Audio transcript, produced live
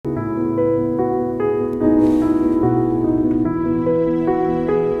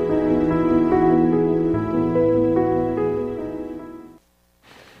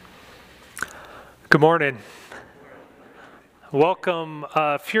Good morning. Welcome.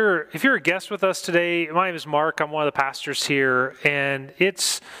 If you're a guest with us today, my name is Mark. I'm one of the pastors here, and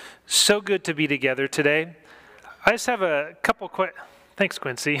it's so good to be together today. I just have a couple Thanks,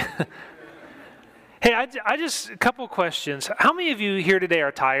 Quincy. Hey, I just a couple questions. How many of you here today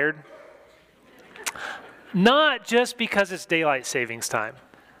are tired? Not just because it's daylight savings time.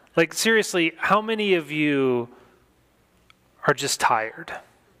 Like seriously, how many of you are just tired?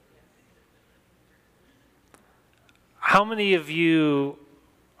 How many of you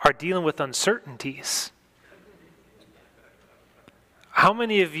are dealing with uncertainties? How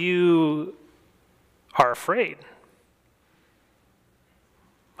many of you are afraid?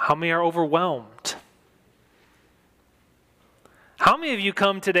 How many are overwhelmed? How many of you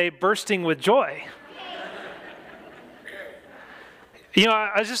come today bursting with joy?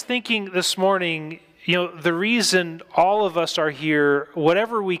 I was just thinking this morning, the reason all of us are here,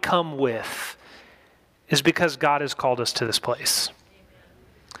 whatever we come with, is because God has called us to this place.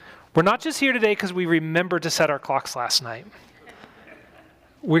 We're not just here today because we remembered to set our clocks last night.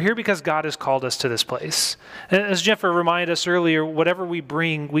 We're here because God has called us to this place. And as Jennifer reminded us earlier, whatever we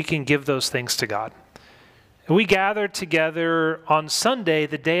bring, we can give those things to God. And we gather together on Sunday,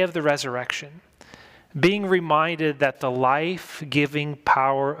 the day of the resurrection, being reminded that the life-giving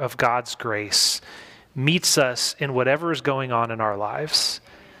power of God's grace meets us in whatever is going on in our lives.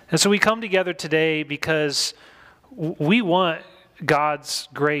 And so we come together today because we want God's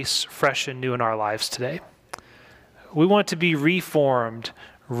grace fresh and new in our lives today. We want to be reformed,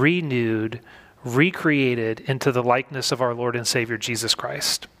 renewed, recreated into the likeness of our Lord and Savior, Jesus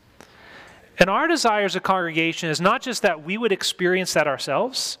Christ. And our desire as a congregation is not just that we would experience that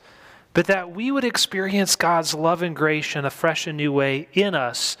ourselves, but that we would experience God's love and grace in a fresh and new way in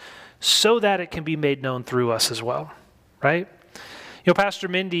us so that it can be made known through us as well, right? Pastor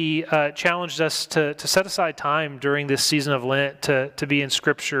Mindy challenged us to set aside time during this season of Lent to be in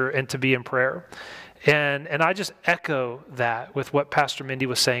Scripture and to be in prayer. And I just echo that with what Pastor Mindy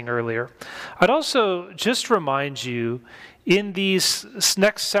was saying earlier. I'd also just remind you in these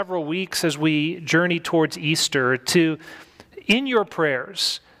next several weeks as we journey towards Easter to, in your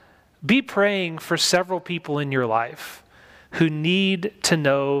prayers, be praying for several people in your life who need to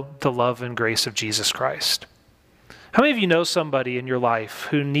know the love and grace of Jesus Christ. How many of you know somebody in your life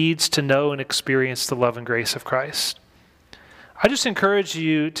who needs to know and experience the love and grace of Christ? I just encourage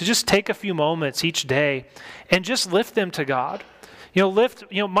you to just take a few moments each day and just lift them to God.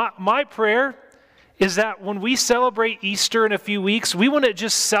 My prayer is that when we celebrate Easter in a few weeks, we want to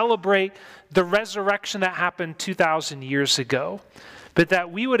just celebrate the resurrection that happened 2,000 years ago, but that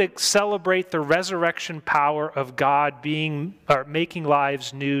we would celebrate the resurrection power of God making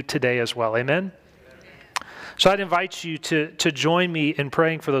lives new today as well. Amen? So I'd invite you to join me in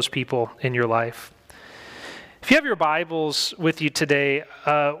praying for those people in your life. If you have your Bibles with you today,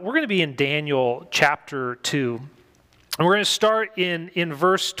 we're going to be in Daniel chapter 2. And we're going to start in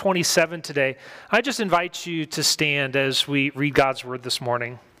verse 27 today. I just invite you to stand as we read God's word this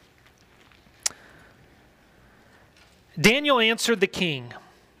morning. Daniel answered the king,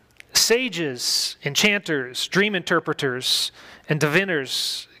 "Sages, enchanters, dream interpreters, and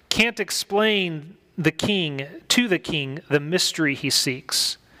diviners can't explain to the king the mystery he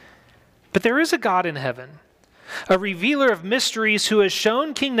seeks. But there is a God in heaven, a revealer of mysteries who has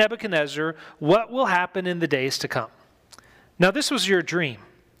shown King Nebuchadnezzar what will happen in the days to come. Now this was your dream.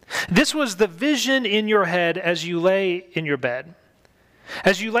 This was the vision in your head as you lay in your bed.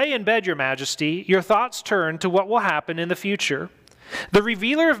 As you lay in bed, your majesty, your thoughts turn to what will happen in the future. The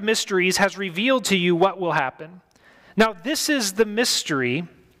revealer of mysteries has revealed to you what will happen. Now this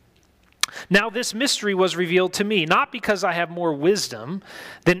mystery was revealed to me, not because I have more wisdom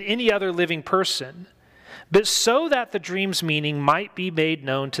than any other living person, but so that the dream's meaning might be made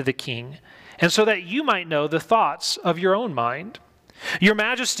known to the king, and so that you might know the thoughts of your own mind. Your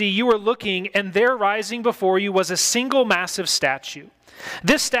majesty, you were looking, and there rising before you was a single massive statue.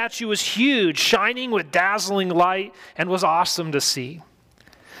 This statue was huge, shining with dazzling light, and was awesome to see.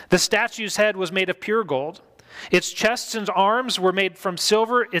 The statue's head was made of pure gold. Its chest and arms were made from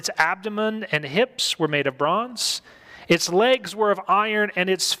silver. Its abdomen and hips were made of bronze. Its legs were of iron, and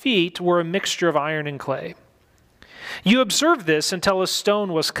its feet were a mixture of iron and clay. You observed this until a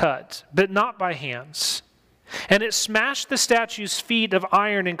stone was cut, but not by hands. And it smashed the statue's feet of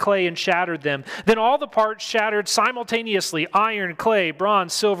iron and clay and shattered them. Then all the parts shattered simultaneously, iron, clay,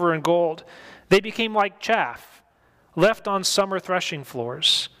 bronze, silver, and gold. They became like chaff left on summer threshing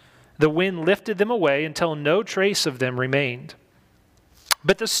floors. The wind lifted them away until no trace of them remained.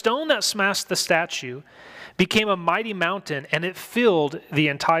 But the stone that smashed the statue became a mighty mountain, and it filled the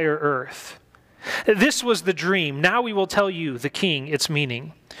entire earth. This was the dream. Now we will tell you, the king, its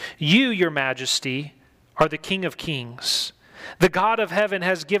meaning. You, your majesty, are the King of kings. The God of heaven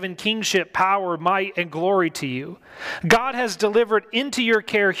has given kingship, power, might, and glory to you. God has delivered into your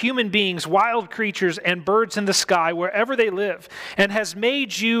care human beings, wild creatures, and birds in the sky, wherever they live, and has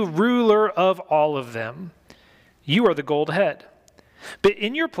made you ruler of all of them. You are the gold head. But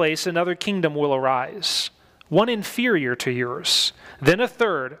in your place another kingdom will arise, one inferior to yours. Then a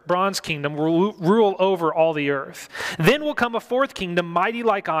third, bronze kingdom, will rule over all the earth. Then will come a fourth kingdom, mighty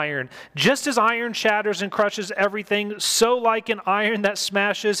like iron. Just as iron shatters and crushes everything, so like an iron that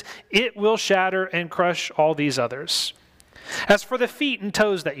smashes, it will shatter and crush all these others. As for the feet and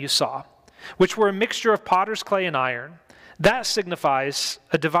toes that you saw, which were a mixture of potter's clay and iron, that signifies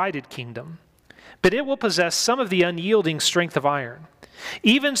a divided kingdom. But it will possess some of the unyielding strength of iron.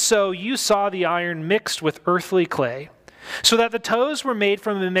 Even so, you saw the iron mixed with earthly clay, so that the toes were made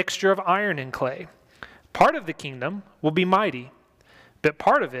from a mixture of iron and clay. Part of the kingdom will be mighty, but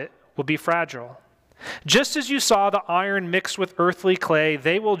part of it will be fragile. Just as you saw the iron mixed with earthly clay,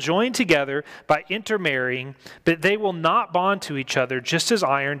 they will join together by intermarrying, but they will not bond to each other, just as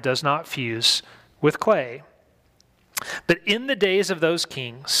iron does not fuse with clay. But in the days of those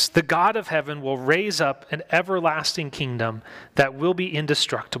kings, the God of heaven will raise up an everlasting kingdom that will be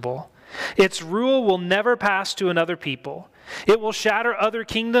indestructible. Its rule will never pass to another people. It will shatter other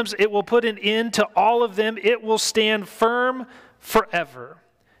kingdoms. It will put an end to all of them. It will stand firm forever.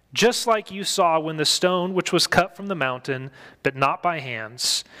 Just like you saw when the stone which was cut from the mountain, but not by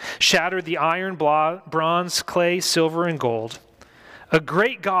hands, shattered the iron, bronze, clay, silver, and gold. A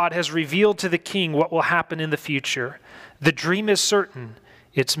great God has revealed to the king what will happen in the future. The dream is certain.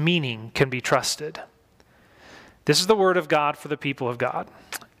 Its meaning can be trusted. This is the word of God for the people of God.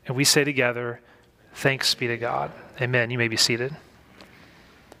 And we say together, thanks be to God. Amen. You may be seated.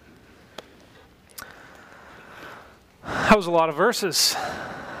 That was a lot of verses.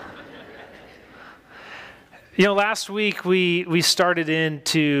 You know, last week we started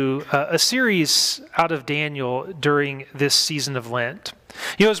into a series out of Daniel during this season of Lent.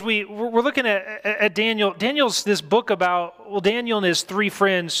 You know, as we're looking at Daniel, Daniel's this book about, Daniel and his three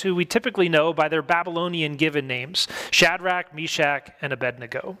friends who we typically know by their Babylonian given names, Shadrach, Meshach, and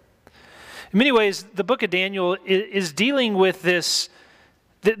Abednego. In many ways, the book of Daniel is dealing with this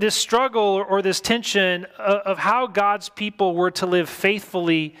struggle or this tension of how God's people were to live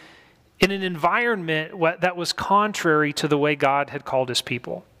faithfully in an environment that was contrary to the way God had called his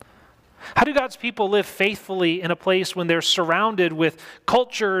people. How do God's people live faithfully in a place when they're surrounded with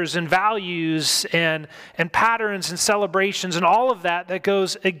cultures and values and patterns and celebrations and all of that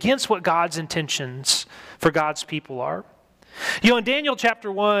goes against what God's intentions for God's people are? You know, in Daniel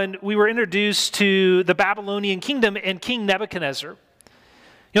chapter 1, we were introduced to the Babylonian kingdom and King Nebuchadnezzar. You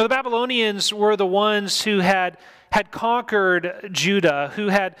know, the Babylonians were the ones who had conquered Judah, who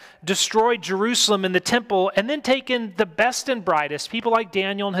had destroyed Jerusalem and the temple, and then taken the best and brightest, people like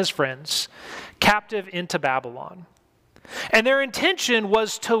Daniel and his friends, captive into Babylon. And their intention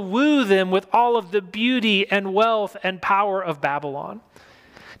was to woo them with all of the beauty and wealth and power of Babylon,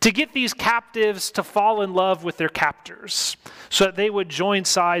 to get these captives to fall in love with their captors so that they would join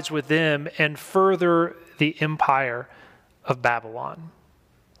sides with them and further the empire of Babylon.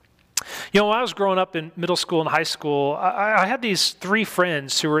 You know, when I was growing up in middle school and high school, I had these three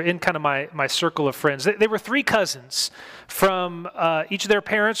friends who were in kind of my circle of friends. They were three cousins from each of their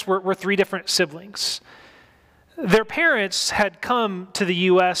parents were three different siblings. Their parents had come to the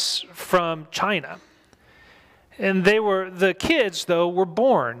U.S. from China. And the kids, though, were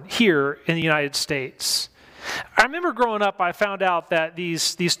born here in the United States. I remember growing up, I found out that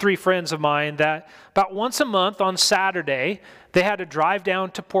these three friends of mine, that about once a month on Saturday, they had to drive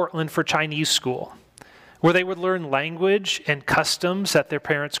down to Portland for Chinese school, where they would learn language and customs that their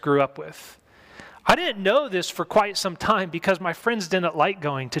parents grew up with. I didn't know this for quite some time because my friends didn't like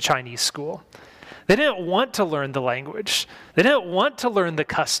going to Chinese school. They didn't want to learn the language. They didn't want to learn the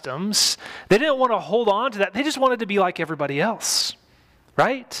customs. They didn't want to hold on to that. They just wanted to be like everybody else,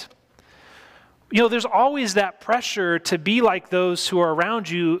 right? You know, there's always that pressure to be like those who are around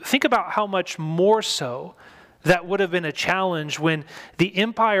you. Think about how much more so that would have been a challenge when the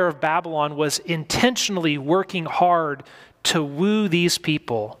empire of Babylon was intentionally working hard to woo these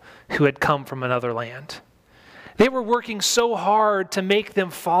people who had come from another land. They were working so hard to make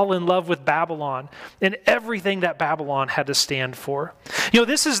them fall in love with Babylon and everything that Babylon had to stand for. You know,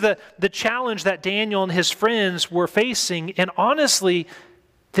 this is the challenge that Daniel and his friends were facing, and honestly,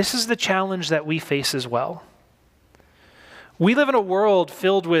 this is the challenge that we face as well. We live in a world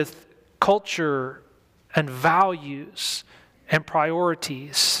filled with culture and values and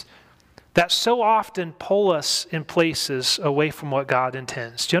priorities that so often pull us in places away from what God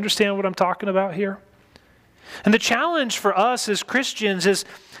intends. Do you understand what I'm talking about here? And the challenge for us as Christians is,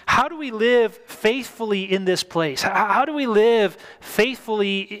 how do we live faithfully in this place? How do we live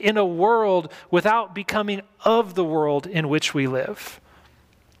faithfully in a world without becoming of the world in which we live?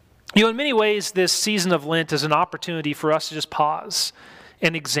 You know, in many ways, this season of Lent is an opportunity for us to just pause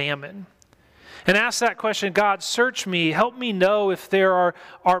and examine and ask that question, God, search me, help me know if there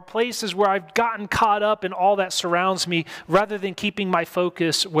are places where I've gotten caught up in all that surrounds me rather than keeping my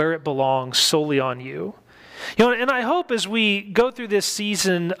focus where it belongs, solely on you. You know, and I hope as we go through this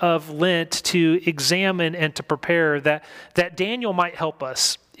season of Lent to examine and to prepare that Daniel might help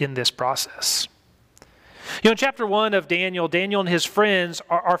us in this process. You know, in chapter 1 of Daniel and his friends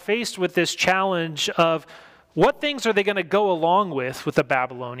are faced with this challenge of what things are they going to go along with the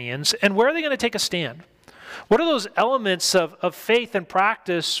Babylonians, and where are they going to take a stand? What are those elements of faith and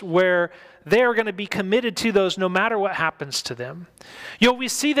practice where they are going to be committed to those no matter what happens to them? You know, we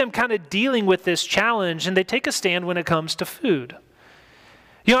see them kind of dealing with this challenge, and they take a stand when it comes to food.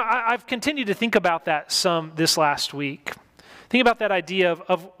 You know, I've continued to think about that some this last week. Think about that idea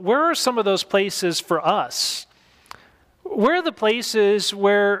of where are some of those places for us? Where are the places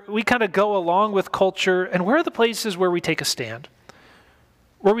where we kind of go along with culture, and where are the places where we take a stand?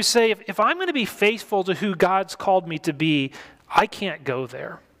 Where we say, if I'm going to be faithful to who God's called me to be, I can't go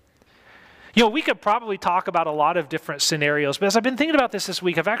there. You know, we could probably talk about a lot of different scenarios, but as I've been thinking about this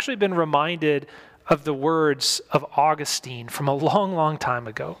week, I've actually been reminded of the words of Augustine from a long, long time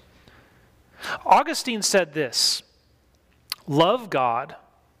ago. Augustine said this, "Love God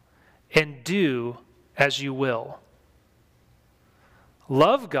and do as you will."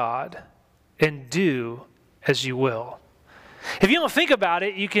 Love God and do as you will. If you don't think about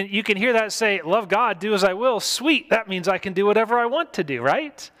it, you can hear that say, love God, do as I will. Sweet, that means I can do whatever I want to do,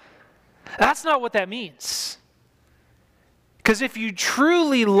 right? That's not what that means. Because if you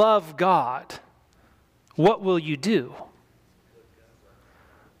truly love God, what will you do?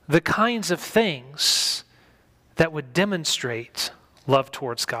 The kinds of things that would demonstrate love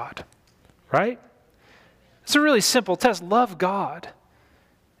towards God, right? It's a really simple test. Love God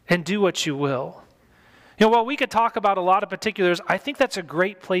and do what you will. You know, while we could talk about a lot of particulars, I think that's a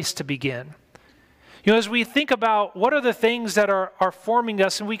great place to begin. You know, as we think about what are the things that are forming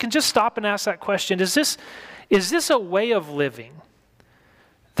us, and we can just stop and ask that question, is this a way of living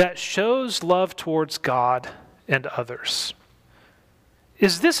that shows love towards God and others?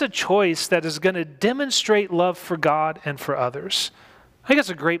 Is this a choice that is going to demonstrate love for God and for others? I think it's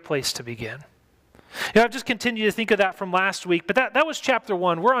a great place to begin. You know, I've just continued to think of that from last week, but that was chapter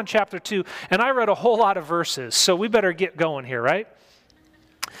 1. We're on chapter 2, and I read a whole lot of verses, so we better get going here, right?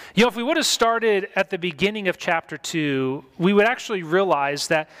 You know, if we would have started at the beginning of chapter 2, we would actually realize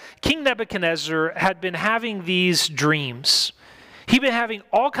that King Nebuchadnezzar had been having these dreams. He'd been having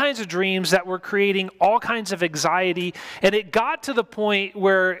all kinds of dreams that were creating all kinds of anxiety, and it got to the point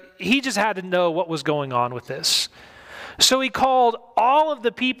where he just had to know what was going on with this. So he called all of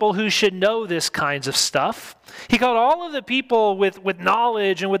the people who should know this kinds of stuff. He called all of the people with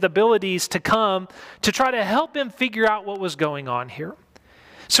knowledge and with abilities to come to try to help him figure out what was going on here.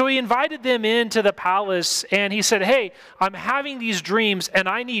 So he invited them into the palace and he said, hey, I'm having these dreams and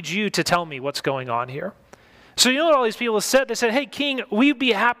I need you to tell me what's going on here. So you know what all these people said? They said, hey, king, we'd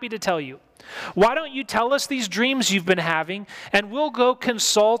be happy to tell you. Why don't you tell us these dreams you've been having, and we'll go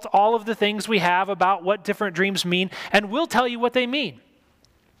consult all of the things we have about what different dreams mean, and we'll tell you what they mean.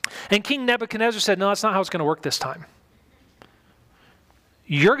 And King Nebuchadnezzar said, no, that's not how it's going to work this time.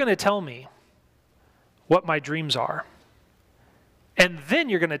 You're going to tell me what my dreams are, and then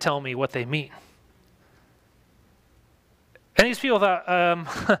you're going to tell me what they mean. And these people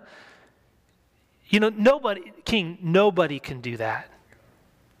thought, you know, nobody can do that.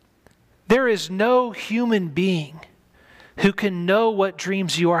 There is no human being who can know what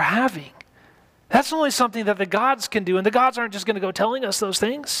dreams you are having. That's only something that the gods can do, and the gods aren't just going to go telling us those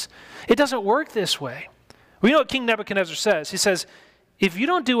things. It doesn't work this way. Well, you know what King Nebuchadnezzar says? He says, if you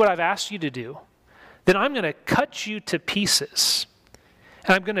don't do what I've asked you to do, then I'm going to cut you to pieces,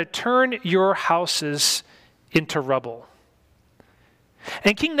 and I'm going to turn your houses into rubble.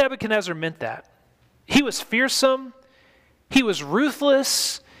 And King Nebuchadnezzar meant that. He was fearsome. He was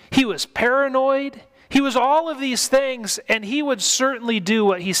ruthless. He was paranoid. He was all of these things, and he would certainly do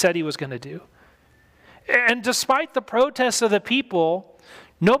what he said he was going to do. And despite the protests of the people,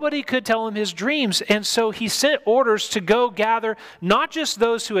 nobody could tell him his dreams. And so he sent orders to go gather not just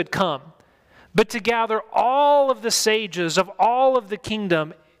those who had come, but to gather all of the sages of all of the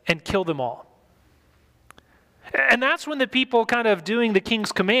kingdom and kill them all. And that's when the people kind of doing the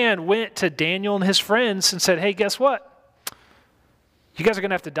king's command went to Daniel and his friends and said, hey, guess what? You guys are going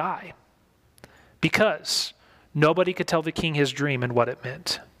to have to die because nobody could tell the king his dream and what it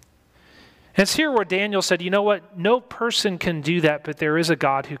meant. And it's here where Daniel said, you know what? No person can do that, but there is a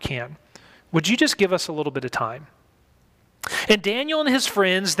God who can. Would you just give us a little bit of time? And Daniel and his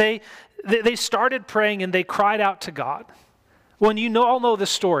friends, they started praying and they cried out to God. Well, and you all know this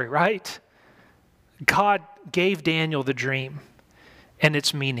story, right? God gave Daniel the dream and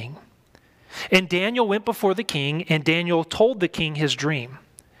its meaning. And Daniel went before the king, and Daniel told the king his dream.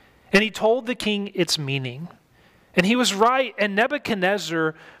 And he told the king its meaning. And he was right, and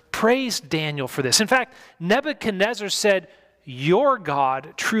Nebuchadnezzar praised Daniel for this. In fact, Nebuchadnezzar said, your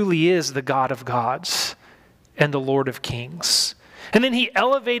God truly is the God of gods and the Lord of kings. And then he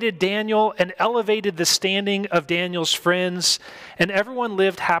elevated Daniel and elevated the standing of Daniel's friends, and everyone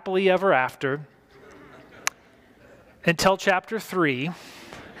lived happily ever after until chapter 3,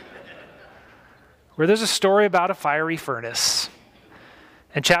 where there's a story about a fiery furnace,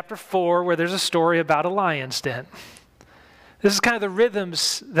 and chapter 4, where there's a story about a lion's den. This is kind of the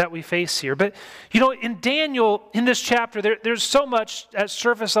rhythms that we face here. But, in Daniel, in this chapter, there's so much at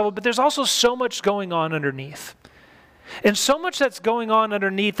surface level, but there's also so much going on underneath. And so much that's going on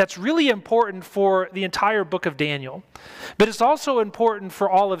underneath that's really important for the entire book of Daniel. But it's also important for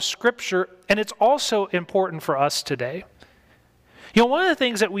all of Scripture, and it's also important for us today. One of the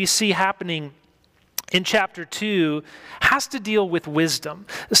things that we see happening in chapter 2 has to deal with wisdom.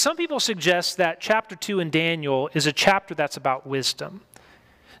 Some people suggest that chapter 2 in Daniel is a chapter that's about wisdom.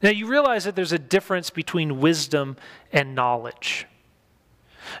 Now, you realize that there's a difference between wisdom and knowledge.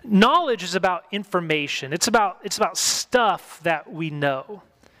 Knowledge is about information. It's about stuff that we know.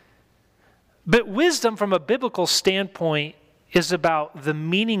 But wisdom from a biblical standpoint is about the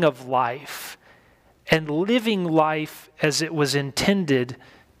meaning of life and living life as it was intended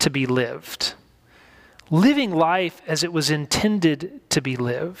to be lived. Living life as it was intended to be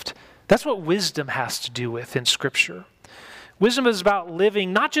lived. That's what wisdom has to do with in Scripture. Wisdom is about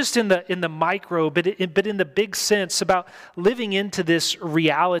living, not just in the micro, but in the big sense, about living into this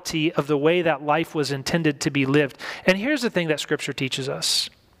reality of the way that life was intended to be lived. And here's the thing that Scripture teaches us.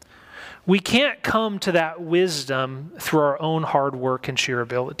 We can't come to that wisdom through our own hard work and sheer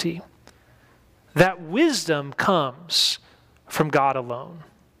ability. That wisdom comes from God alone.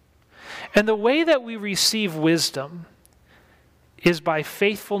 And the way that we receive wisdom is by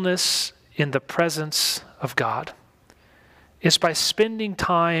faithfulness in the presence of God. It's by spending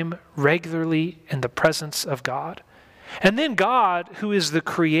time regularly in the presence of God. And then God, who is the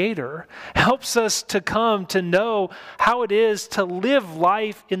Creator, helps us to come to know how it is to live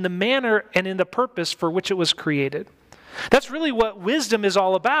life in the manner and in the purpose for which it was created. That's really what wisdom is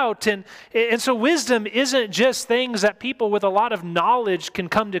all about. And so wisdom isn't just things that people with a lot of knowledge can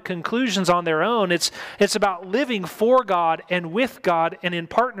come to conclusions on their own. It's about living for God and with God and in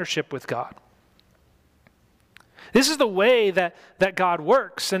partnership with God. This is the way that God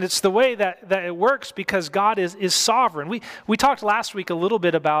works, and it's the way that it works because God is sovereign. We talked last week a little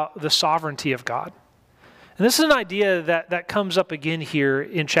bit about the sovereignty of God. And this is an idea that comes up again here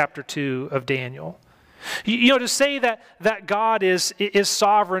in chapter 2 of Daniel. To say that God is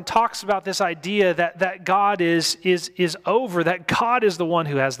sovereign talks about this idea that God is over, that God is the one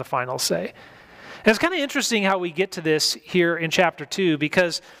who has the final say. And it's kind of interesting how we get to this here in chapter 2,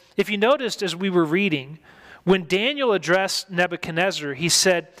 because if you noticed as we were reading, when Daniel addressed Nebuchadnezzar, he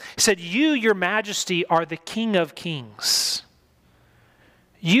said, "You, your majesty, are the King of kings."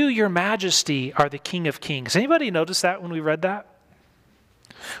 You, your majesty, are the King of kings. Anybody notice that when we read that?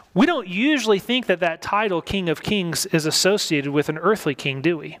 We don't usually think that title, King of Kings, is associated with an earthly king,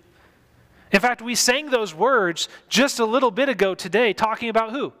 do we? In fact, we sang those words just a little bit ago today, talking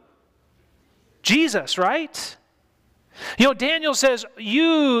about who? Jesus, right? Daniel says,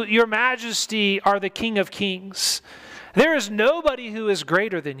 "You, your majesty, are the King of kings. There is nobody who is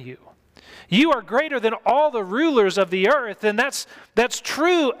greater than you. You are greater than all the rulers of the earth," and that's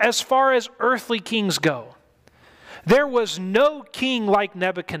true as far as earthly kings go. There was no king like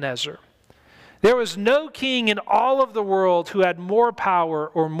Nebuchadnezzar. There was no king in all of the world who had more power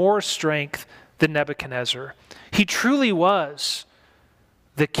or more strength than Nebuchadnezzar. He truly was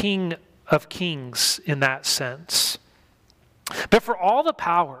the King of kings in that sense. But for all the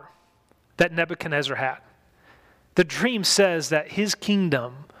power that Nebuchadnezzar had, the dream says that his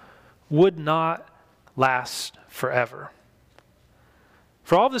kingdom would not last forever.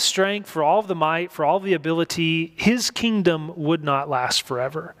 For all the strength, for all of the might, for all the ability, his kingdom would not last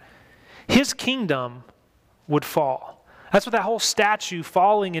forever. His kingdom would fall. That's what that whole statue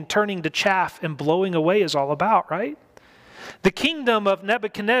falling and turning to chaff and blowing away is all about, right? The kingdom of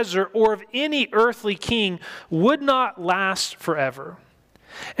Nebuchadnezzar or of any earthly king would not last forever.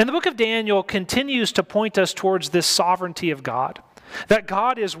 And the book of Daniel continues to point us towards this sovereignty of God. That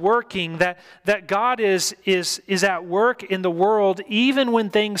God is working, that God is at work in the world even when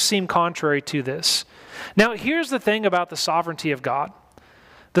things seem contrary to this. Now, here's the thing about the sovereignty of God.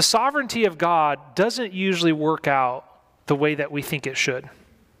 The sovereignty of God doesn't usually work out the way that we think it should.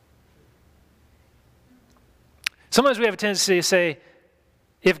 Sometimes we have a tendency to say,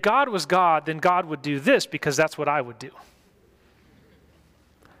 if God was God, then God would do this because that's what I would do.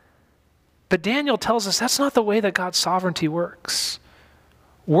 But Daniel tells us that's not the way that God's sovereignty works.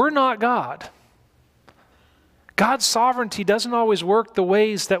 We're not God. God's sovereignty doesn't always work the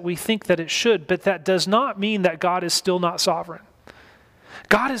ways that we think that it should, but that does not mean that God is still not sovereign.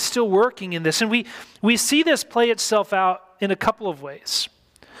 God is still working in this, and we see this play itself out in a couple of ways.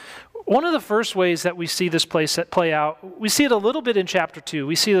 One of the first ways that we see this play out, we see it a little bit in chapter 2.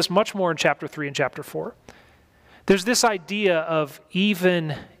 We see this much more in chapter 3 and chapter 4. There's this idea of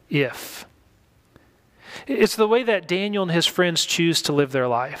even if. It's the way that Daniel and his friends choose to live their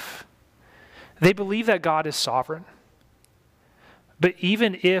life. They believe that God is sovereign. But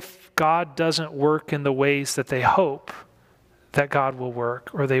even if God doesn't work in the ways that they hope that God will work,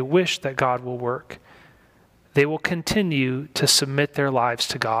 or they wish that God will work, they will continue to submit their lives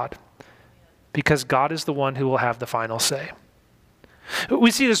to God because God is the one who will have the final say.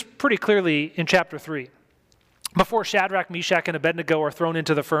 We see this pretty clearly in chapter 3. Before Shadrach, Meshach, and Abednego are thrown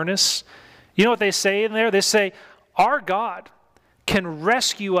into the furnace, you know what they say in there? They say, our God can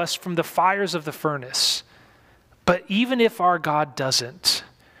rescue us from the fires of the furnace. But even if our God doesn't,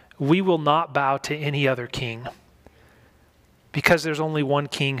 we will not bow to any other king because there's only one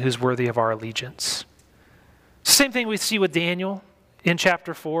king who's worthy of our allegiance. Same thing we see with Daniel in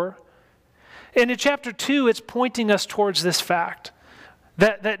chapter 4. And in chapter 2, it's pointing us towards this fact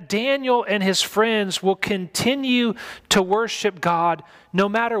that Daniel and his friends will continue to worship God no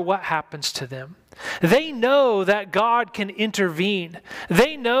matter what happens to them. They know that God can intervene.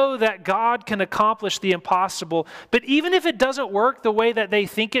 They know that God can accomplish the impossible. But even if it doesn't work the way that they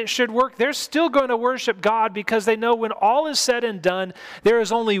think it should work, they're still going to worship God because they know when all is said and done, there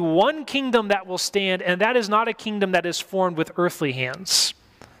is only one kingdom that will stand, and that is not a kingdom that is formed with earthly hands.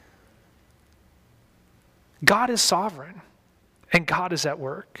 God is sovereign, and God is at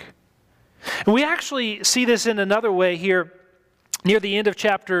work. And we actually see this in another way here near the end of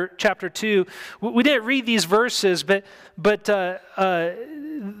chapter 2. We didn't read these verses, but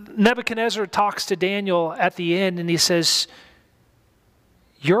Nebuchadnezzar talks to Daniel at the end, and he says,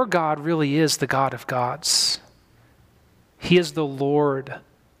 your God really is the God of gods. He is the Lord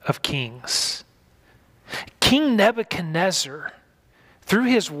of kings. King Nebuchadnezzar, through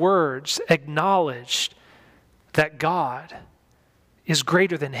his words, acknowledged that God is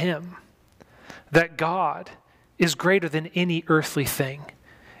greater than him, that God is greater than any earthly thing.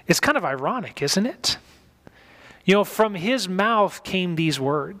 It's kind of ironic, isn't it? You know, from his mouth came these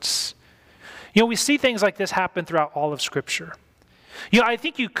words. You know, we see things like this happen throughout all of Scripture. You know, I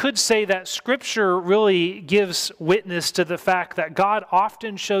think you could say that Scripture really gives witness to the fact that God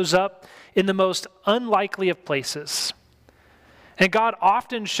often shows up in the most unlikely of places. And God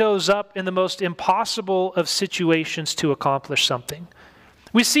often shows up in the most impossible of situations to accomplish something.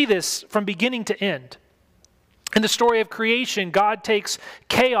 We see this from beginning to end. In the story of creation, God takes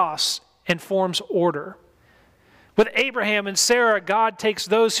chaos and forms order. With Abraham and Sarah, God takes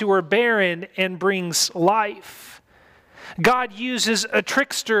those who are barren and brings life. God uses a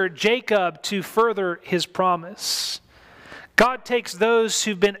trickster, Jacob, to further his promise. God takes those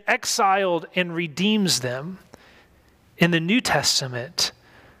who've been exiled and redeems them. In the New Testament,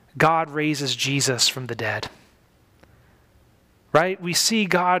 God raises Jesus from the dead. Right? We see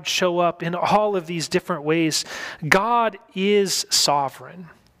God show up in all of these different ways. God is sovereign.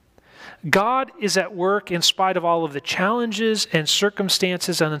 God is at work in spite of all of the challenges and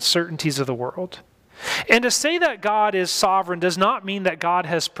circumstances and uncertainties of the world. And to say that God is sovereign does not mean that God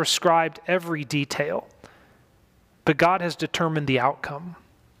has prescribed every detail, but God has determined the outcome.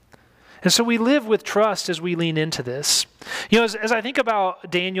 And so we live with trust as we lean into this. You know, as I think about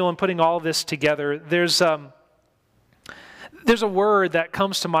Daniel and putting all of this together, there's a word that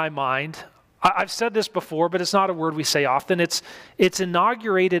comes to my mind. I've said this before, but it's not a word we say often. It's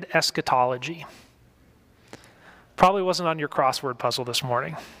inaugurated eschatology. Probably wasn't on your crossword puzzle this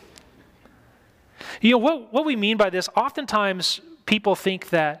morning. You know, what we mean by this, oftentimes people think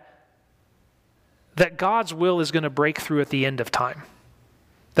that God's will is going to break through at the end of time.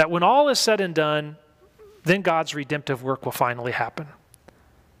 That when all is said and done, then God's redemptive work will finally happen.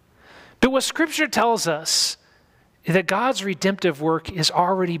 But what Scripture tells us is that God's redemptive work is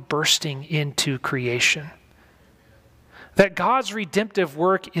already bursting into creation. That God's redemptive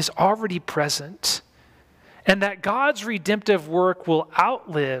work is already present. And that God's redemptive work will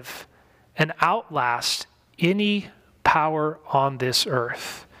outlive and outlast any power on this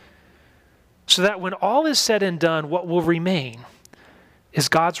earth. So that when all is said and done, what will remain is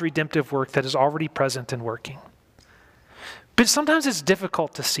God's redemptive work that is already present and working. But sometimes it's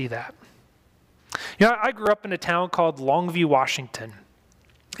difficult to see that. You know, I grew up in a town called Longview, Washington.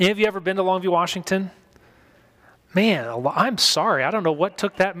 Any of you ever been to Longview, Washington? Man, I'm sorry. I don't know what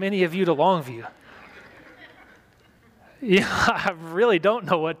took that many of you to Longview. Yeah, I really don't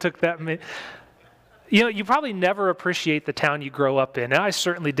know what took that many. You know, you probably never appreciate the town you grow up in. And I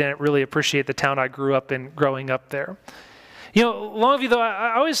certainly didn't really appreciate the town I grew up in growing up there. You know, Longview, though,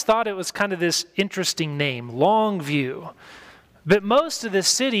 I always thought it was kind of this interesting name, Longview. But most of the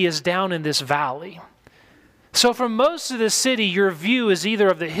city is down in this valley. So from most of the city, your view is either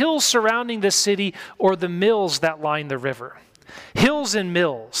of the hills surrounding the city or the mills that line the river. Hills and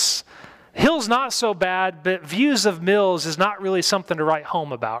mills. Hills not so bad, but views of mills is not really something to write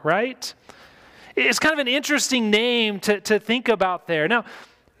home about, right? It's kind of an interesting name to think about there. Now,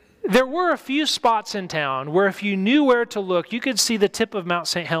 there were a few spots in town where if you knew where to look, you could see the tip of Mount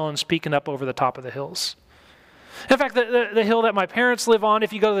St. Helens peeking up over the top of the hills. In fact, the hill that my parents live on,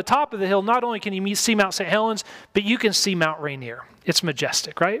 if you go to the top of the hill, not only can you see Mount St. Helens, but you can see Mount Rainier. It's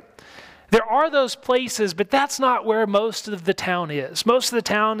majestic, right? There are those places, but that's not where most of the town is. Most of the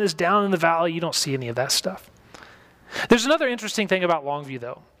town is down in the valley. You don't see any of that stuff. There's another interesting thing about Longview,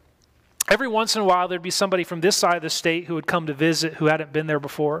 though. Every once in a while, there'd be somebody from this side of the state who would come to visit who hadn't been there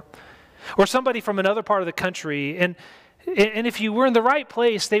before, or somebody from another part of the country. And if you were in the right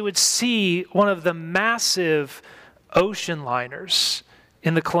place, they would see one of the massive ocean liners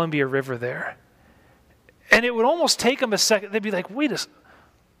in the Columbia River there. And it would almost take them a second. They'd be like, what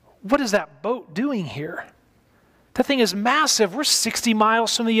is that boat doing here? That thing is massive. We're 60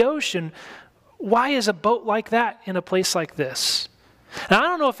 miles from the ocean. Why is a boat like that in a place like this? Now, I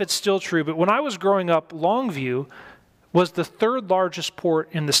don't know if it's still true, but when I was growing up, Longview was the third largest port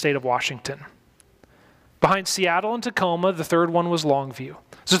in the state of Washington. Behind Seattle and Tacoma, the third one was Longview.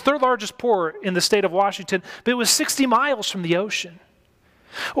 It's the third largest port in the state of Washington, but it was 60 miles from the ocean.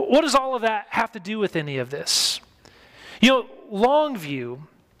 What does all of that have to do with any of this? You know, Longview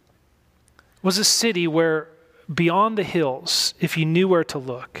was a city where beyond the hills, if you knew where to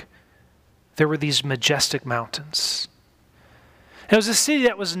look, there were these majestic mountains. It was a city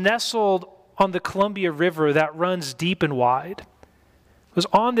that was nestled on the Columbia River that runs deep and wide. It was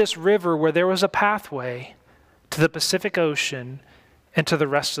on this river where there was a pathway to the Pacific Ocean and to the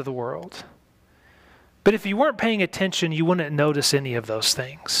rest of the world. But if you weren't paying attention, you wouldn't notice any of those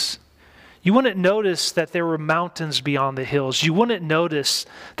things. You wouldn't notice that there were mountains beyond the hills. You wouldn't notice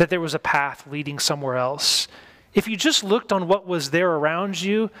that there was a path leading somewhere else. If you just looked on what was there around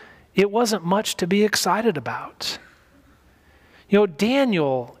you, it wasn't much to be excited about. You know,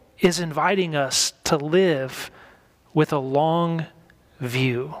 Daniel is inviting us to live with a long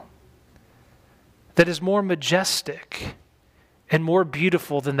view that is more majestic and more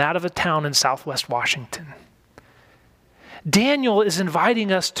beautiful than that of a town in Southwest Washington. Daniel is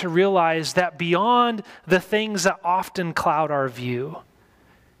inviting us to realize that beyond the things that often cloud our view,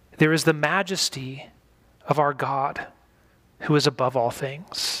 there is the majesty of our God who is above all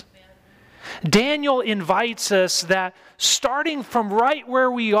things. Daniel invites us that starting from right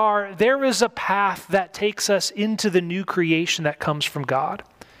where we are, there is a path that takes us into the new creation that comes from God,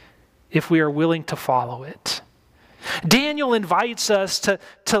 if we are willing to follow it. Daniel invites us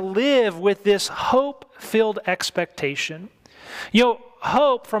to live with this hope-filled expectation. You know,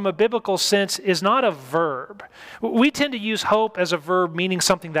 hope from a biblical sense is not a verb. We tend to use hope as a verb meaning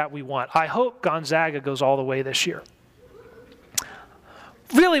something that we want. I hope Gonzaga goes all the way this year.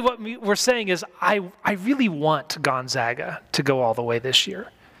 Really what we're saying is, I really want Gonzaga to go all the way this year.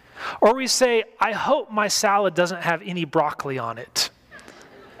 Or we say, I hope my salad doesn't have any broccoli on it.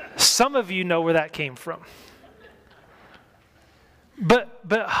 Some of you know where that came from. But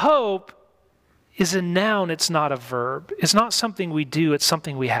hope is a noun, it's not a verb. It's not something we do, it's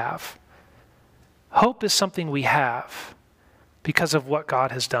something we have. Hope is something we have because of what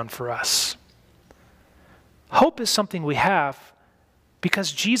God has done for us. Hope is something we have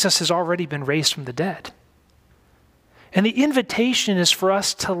because Jesus has already been raised from the dead. And the invitation is for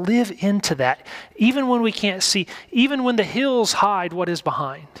us to live into that, even when we can't see, even when the hills hide what is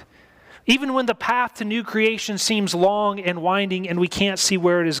behind, Even when the path to new creation seems long and winding and we can't see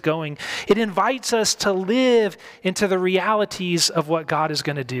where it is going, it invites us to live into the realities of what God is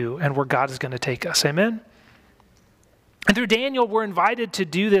going to do and where God is going to take us. Amen? And through Daniel, we're invited to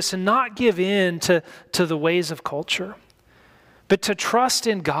do this and not give in to the ways of culture, but to trust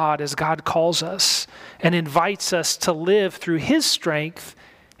in God as God calls us and invites us to live through His strength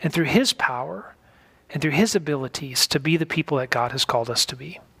and through His power and through His abilities to be the people that God has called us to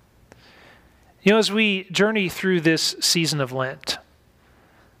be. You know, as we journey through this season of Lent,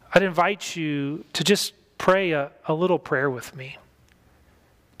 I'd invite you to just pray a little prayer with me,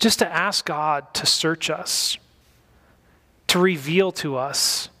 just to ask God to search us, to reveal to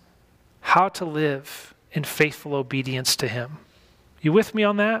us how to live in faithful obedience to Him. You with me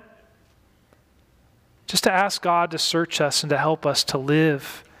on that? Just to ask God to search us and to help us to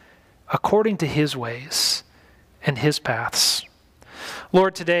live according to His ways and His paths.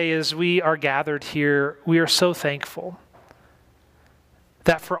 Lord, today as we are gathered here, we are so thankful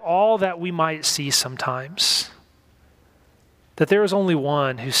that for all that we might see sometimes, that there is only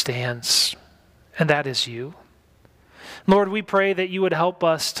one who stands, and that is you. Lord, we pray that you would help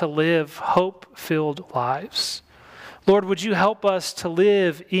us to live hope-filled lives. Lord, would you help us to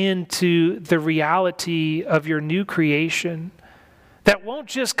live into the reality of your new creation that won't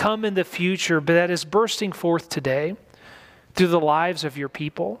just come in the future, but that is bursting forth today through the lives of your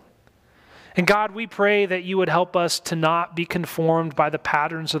people. And God, we pray that you would help us to not be conformed by the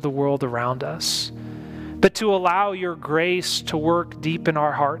patterns of the world around us, but to allow your grace to work deep in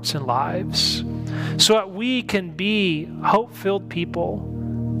our hearts and lives so that we can be hope-filled people,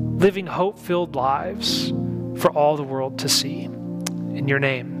 living hope-filled lives for all the world to see. In your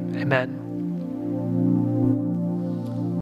name, amen.